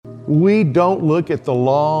We don't look at the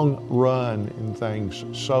long run in things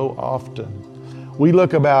so often. We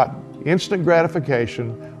look about instant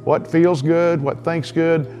gratification, what feels good, what thinks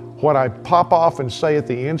good, what I pop off and say at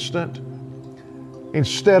the instant,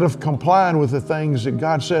 instead of complying with the things that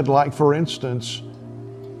God said, like for instance,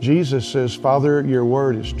 Jesus says, Father, your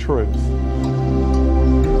word is truth.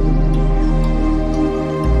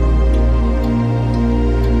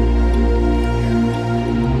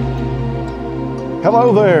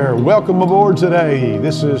 Hello there, welcome aboard today.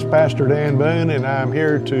 This is Pastor Dan Boone, and I'm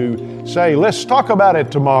here to say, let's talk about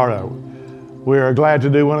it tomorrow. We're glad to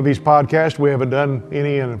do one of these podcasts. We haven't done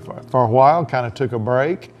any for a while, kind of took a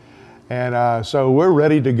break. And so we're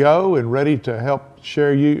ready to go and ready to help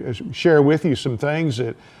share with you some things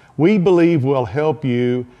that we believe will help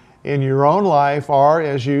you in your own life or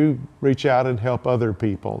as you reach out and help other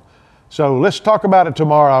people. So let's talk about it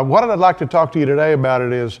tomorrow. What I'd like to talk to you today about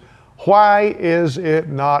it is, why is it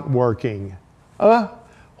not working?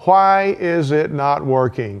 Why is it not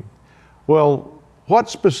working? Well, what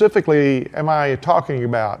specifically am I talking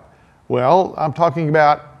about? Well, I'm talking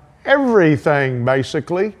about everything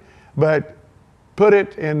basically, but put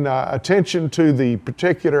it in attention to the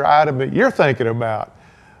particular item that you're thinking about.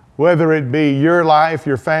 Whether it be your life,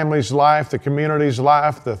 your family's life, the community's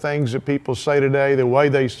life, the things that people say today, the way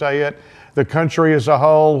they say it, the country as a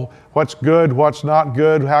whole, what's good, what's not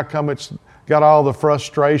good, how come it's got all the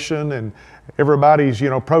frustration and everybody's,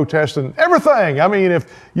 protesting everything. I mean, if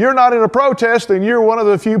you're not in a protest, then you're one of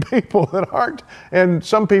the few people that aren't. And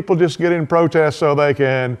some people just get in protest so they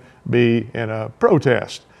can be in a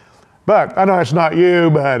protest. But I know it's not you,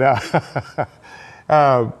 but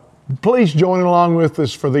please join along with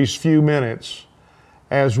us for these few minutes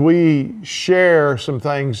as we share some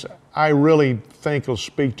things I really think will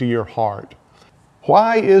speak to your heart.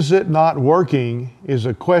 Why is it not working is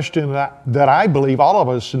a question that I believe all of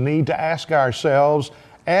us need to ask ourselves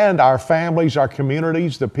and our families, our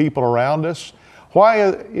communities, the people around us.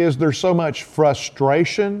 Why is there so much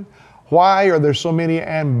frustration? Why are there so many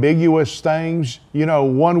ambiguous things?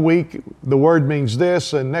 One week the word means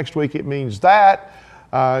this and next week it means that.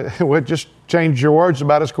 Just change your words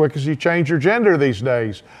about as quick as you change your gender these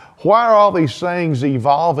days. Why are all these things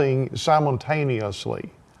evolving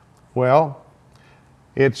simultaneously? Well,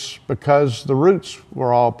 it's because the roots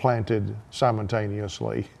were all planted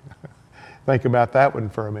simultaneously. Think about that one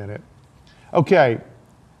for a minute. Okay,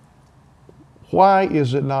 why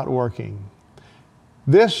is it not working?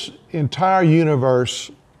 This entire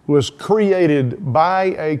universe was created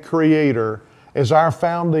by a creator, as our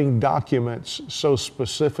founding documents so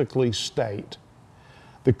specifically state.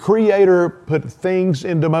 The Creator put things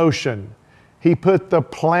into motion. He put the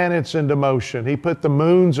planets into motion. He put the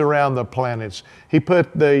moons around the planets. He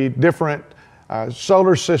put the different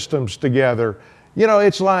solar systems together.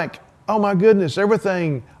 It's like, oh my goodness,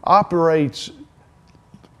 everything operates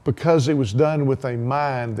because it was done with a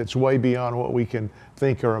mind that's way beyond what we can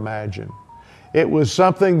think or imagine. It was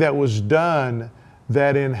something that was done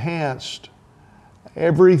that enhanced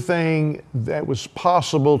everything that was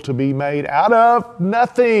possible to be made out of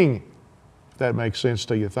nothing. If that makes sense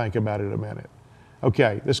to you, think about it a minute.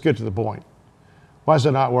 Okay, let's get to the point. Why is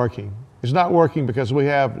it not working? It's not working because we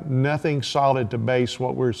have nothing solid to base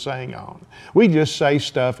what we're saying on. We just say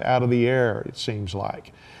stuff out of the air, it seems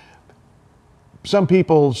like. Some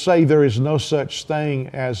people say there is no such thing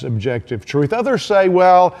as objective truth. Others say,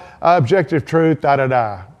 well, objective truth,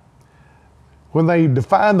 da-da-da. When they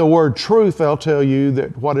define the word truth, they'll tell you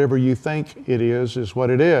that whatever you think it is what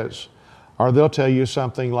it is. Or they'll tell you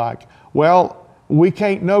something like, well, we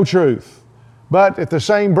can't know truth. But at the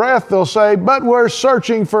same breath, they'll say, but we're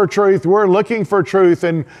searching for truth, we're looking for truth,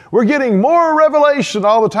 and we're getting more revelation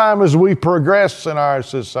all the time as we progress in our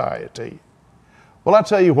society. Well, I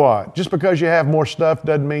tell you what, just because you have more stuff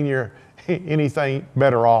doesn't mean you're anything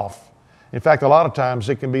better off. In fact, a lot of times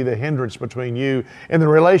it can be the hindrance between you and the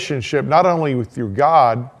relationship, not only with your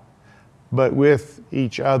God, but with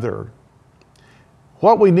each other.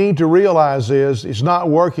 What we need to realize is it's not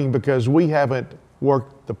working because we haven't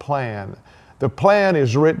worked the plan. The plan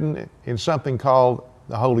is written in something called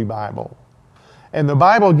the Holy Bible. And the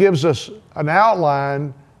Bible gives us an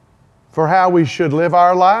outline for how we should live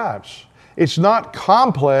our lives. It's not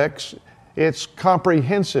complex, it's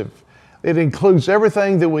comprehensive. It includes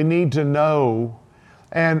everything that we need to know.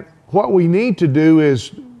 And what we need to do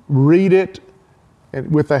is read it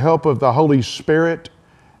with the help of the Holy Spirit,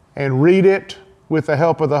 and read it with the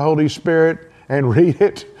help of the Holy Spirit, and read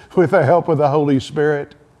it with the help of the Holy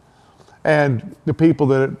Spirit. And the people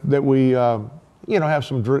that we have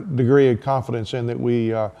some degree of confidence in, that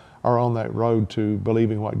we are on that road to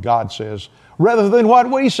believing what God says rather than what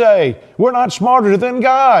we say. We're not smarter than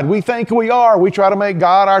God. We think we are. We try to make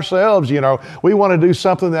God ourselves, you know. We want to do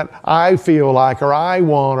something that I feel like or I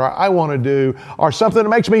want to do, or something that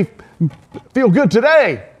makes me feel good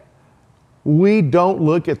today. We don't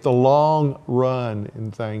look at the long run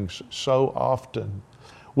in things so often.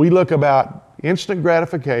 We look about instant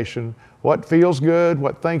gratification, what feels good,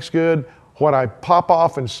 what thinks good, what I pop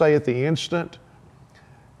off and say at the instant,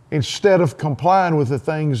 instead of complying with the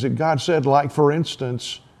things that God said. Like, for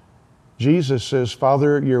instance, Jesus says,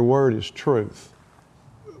 Father, your word is truth.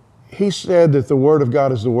 He said that the word of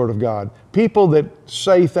God is the word of God. People that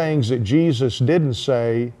say things that Jesus didn't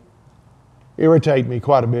say irritate me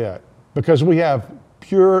quite a bit, because we have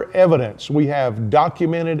pure evidence. We have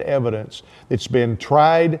documented evidence that's been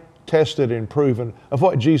tried, tested, and proven of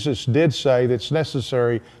what Jesus did say that's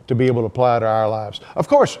necessary to be able to apply to our lives. Of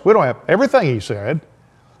course, we don't have everything He said,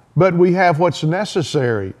 but we have what's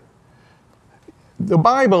necessary. The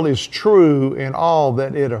Bible is true in all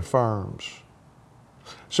that it affirms.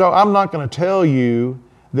 So I'm not going to tell you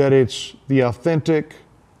that it's the authentic,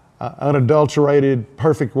 unadulterated,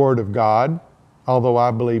 perfect Word of God, although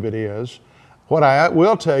I believe it is. What I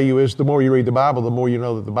will tell you is the more you read the Bible, the more you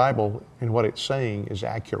know that the Bible and what it's saying is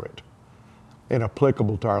accurate and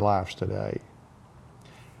applicable to our lives today.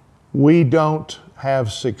 We don't have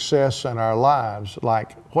success in our lives.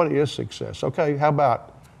 Like, what is success? Okay, how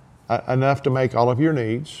about enough to make all of your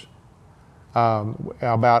needs? How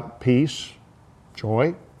about peace,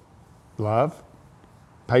 joy, love,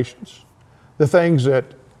 patience? The things that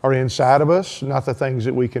are inside of us, not the things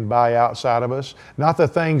that we can buy outside of us, not the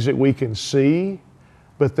things that we can see,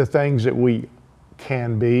 but the things that we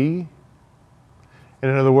can be. And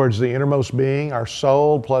in other words, the innermost being, our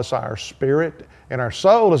soul plus our spirit. And our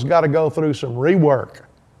soul has got to go through some rework.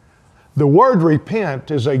 The word repent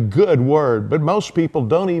is a good word, but most people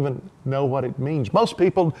don't even know what it means. Most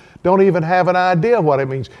people don't even have an idea of what it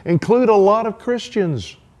means, include a lot of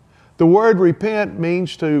Christians. The word repent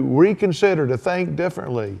means to reconsider, to think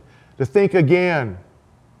differently, to think again,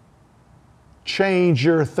 change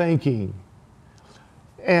your thinking.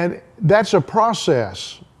 And that's a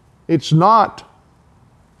process. It's not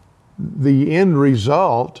the end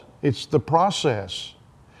result, it's the process.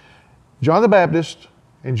 John the Baptist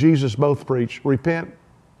and Jesus both preach, repent,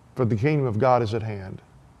 for the kingdom of God is at hand.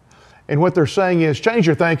 And what they're saying is, change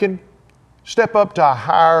your thinking, step up to a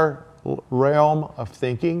higher realm of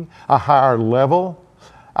thinking, a higher level,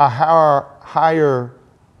 a higher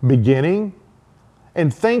beginning,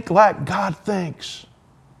 and think like God thinks.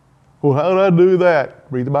 Well, how do I do that?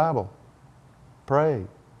 Read the Bible. Pray.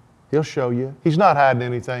 He'll show you. He's not hiding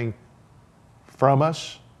anything from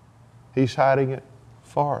us. He's hiding it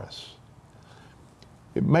for us.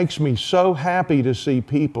 It makes me so happy to see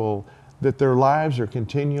people that their lives are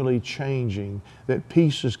continually changing, that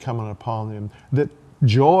peace is coming upon them, that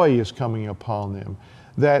joy is coming upon them,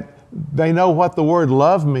 that they know what the word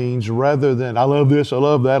love means rather than I love this, I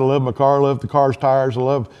love that, I love my car, I love the car's tires, I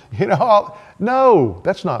love, no,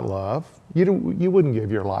 that's not love. You wouldn't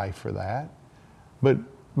give your life for that. But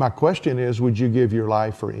my question is, would you give your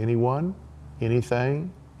life for anyone,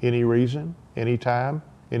 anything, any reason, any time,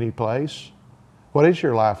 any place? What is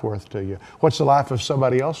your life worth to you? What's the life of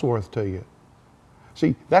somebody else worth to you?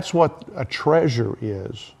 See, that's what a treasure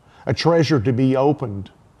is. A treasure to be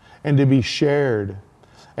opened and to be shared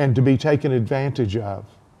and to be taken advantage of.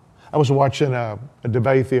 I was watching a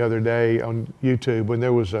debate the other day on YouTube when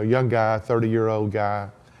there was a young guy, a 30-year-old guy.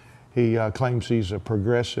 He claims he's a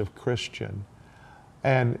progressive Christian.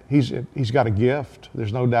 And he's got a gift.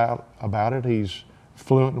 There's no doubt about it. He's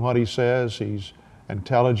fluent in what he says. He's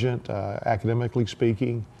intelligent, academically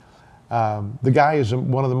speaking. The guy is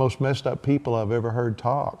one of the most messed up people I've ever heard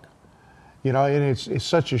talk. You know, and it's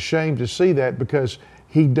such a shame to see that, because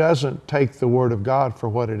he doesn't take the Word of God for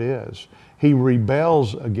what it is. He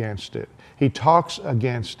rebels against it. He talks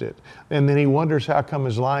against it. And then he wonders how come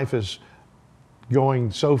his life is going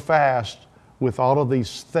so fast with all of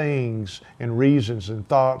these things and reasons and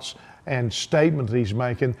thoughts and statements he's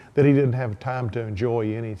making that he didn't have time to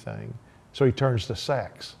enjoy anything. So he turns to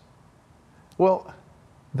sex. Well,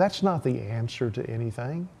 that's not the answer to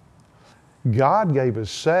anything. God gave us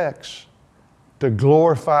sex to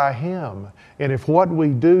glorify Him. And if what we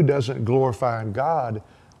do doesn't glorify God,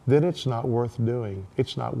 then it's not worth doing.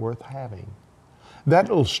 It's not worth having. That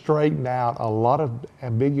will straighten out a lot of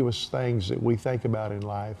ambiguous things that we think about in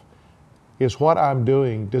life. Is what I'm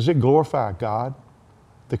doing, does it glorify God,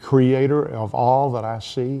 the creator of all that I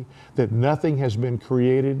see? That nothing has been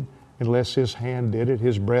created unless His hand did it,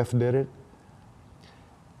 His breath did it?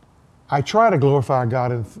 I try to glorify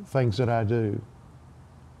God in things that I do.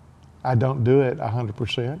 I don't do it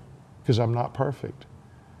 100% because I'm not perfect.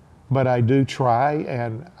 But I do try,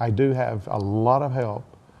 and I do have a lot of help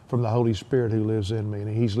from the Holy Spirit who lives in me.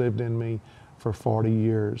 And He's lived in me for 40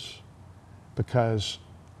 years because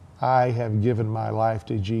I have given my life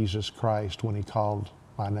to Jesus Christ when He called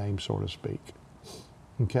my name, so to speak.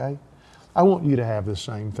 Okay? I want you to have the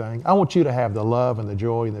same thing. I want you to have the love and the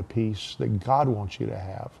joy and the peace that God wants you to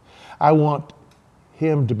have. I want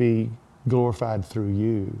Him to be glorified through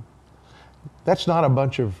you. That's not a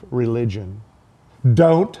bunch of religion.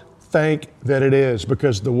 Don't think that it is,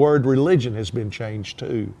 because the word religion has been changed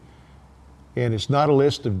too. And it's not a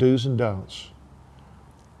list of do's and don'ts.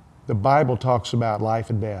 The Bible talks about life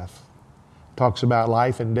and death. Talks about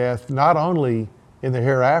life and death not only in the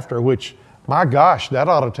hereafter, which, my gosh, that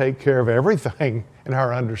ought to take care of everything in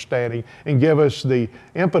our understanding and give us the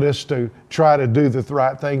impetus to try to do the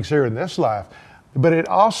right things here in this life. But it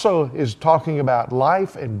also is talking about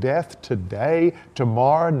life and death today,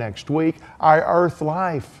 tomorrow, next week, our earth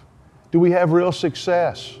life. Do we have real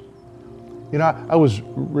success? You know, I was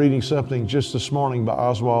reading something just this morning by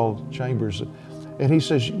Oswald Chambers, and he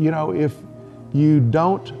says, you know, if you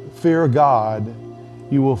don't fear God,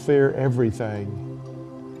 you will fear everything.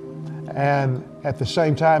 And at the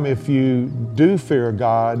same time, if you do fear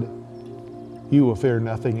God, you will fear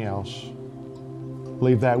nothing else.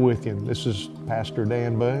 Leave that with you. This is Pastor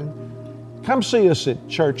Dan Boone. Come see us at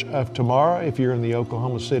Church of Tomorrow if you're in the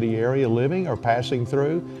Oklahoma City area living or passing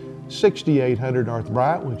through. 6800 North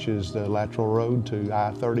Bryant, which is the lateral road to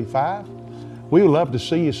I-35. We would love to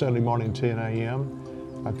see you Sunday morning, 10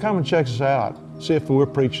 a.m. Come and check us out. See if we're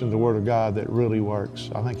preaching the Word of God that really works.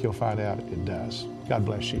 I think you'll find out it does. God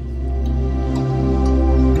bless you.